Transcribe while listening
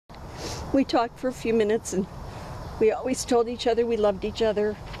We talked for a few minutes, and we always told each other we loved each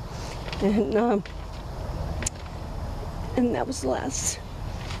other, and that was the last.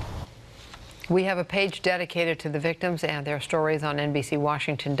 We have a page dedicated to the victims and their stories on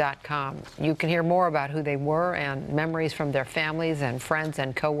NBCWashington.com. You can hear more about who they were and memories from their families and friends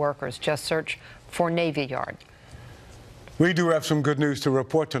and co-workers. Just search for Navy Yard. We do have some good news to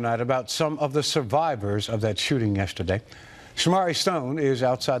report tonight about some of the survivors of that shooting yesterday. Shomari Stone is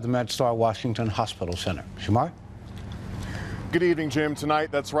outside the MedStar Washington Hospital Center. Shomari? Good evening, Jim. Tonight,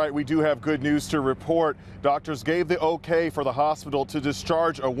 that's right, we do have good news to report. Doctors gave the okay for the hospital to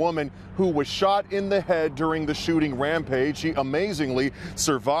discharge a woman who was shot in the head during the shooting rampage. She amazingly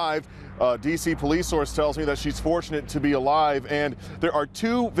survived. D.C. police source tells me that she's fortunate to be alive, and there are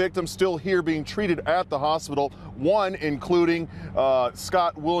 2 victims still here being treated at the hospital, one including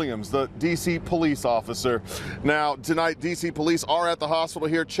Scott Williams, the D.C. police officer. Now, tonight, D.C. police are at the hospital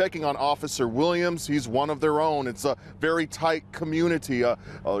here checking on Officer Williams. He's one of their own. It's a very tight community.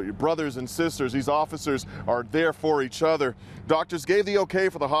 Brothers and sisters, these officers are there for each other. Doctors gave the okay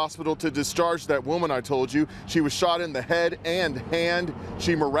for the hospital to discharge that woman I told you. She was shot in the head and hand.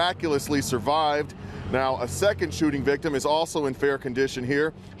 She miraculously survived. Now, a second shooting victim is also in fair condition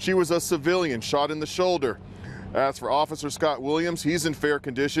here. She was a civilian shot in the shoulder. As for Officer Scott Williams, he's in fair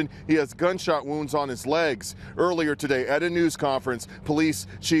condition. He has gunshot wounds on his legs. Earlier today at a news conference, Police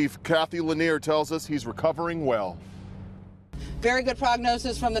Chief Kathy Lanier tells us he's recovering well. Very good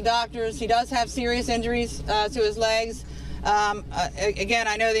prognosis from the doctors. He does have serious injuries to his legs. Again,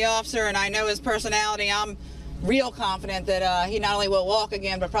 I know the officer and I know his personality. I'm real confident that he not only will walk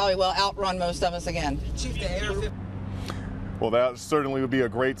again, but probably will outrun most of us again. Well, that certainly would be a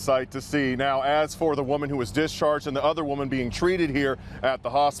great sight to see. Now, as for the woman who was discharged and the other woman being treated here at the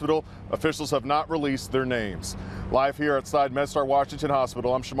hospital, officials have not released their names. Live here outside MedStar Washington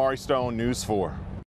Hospital, I'm Shomari Stone, News 4.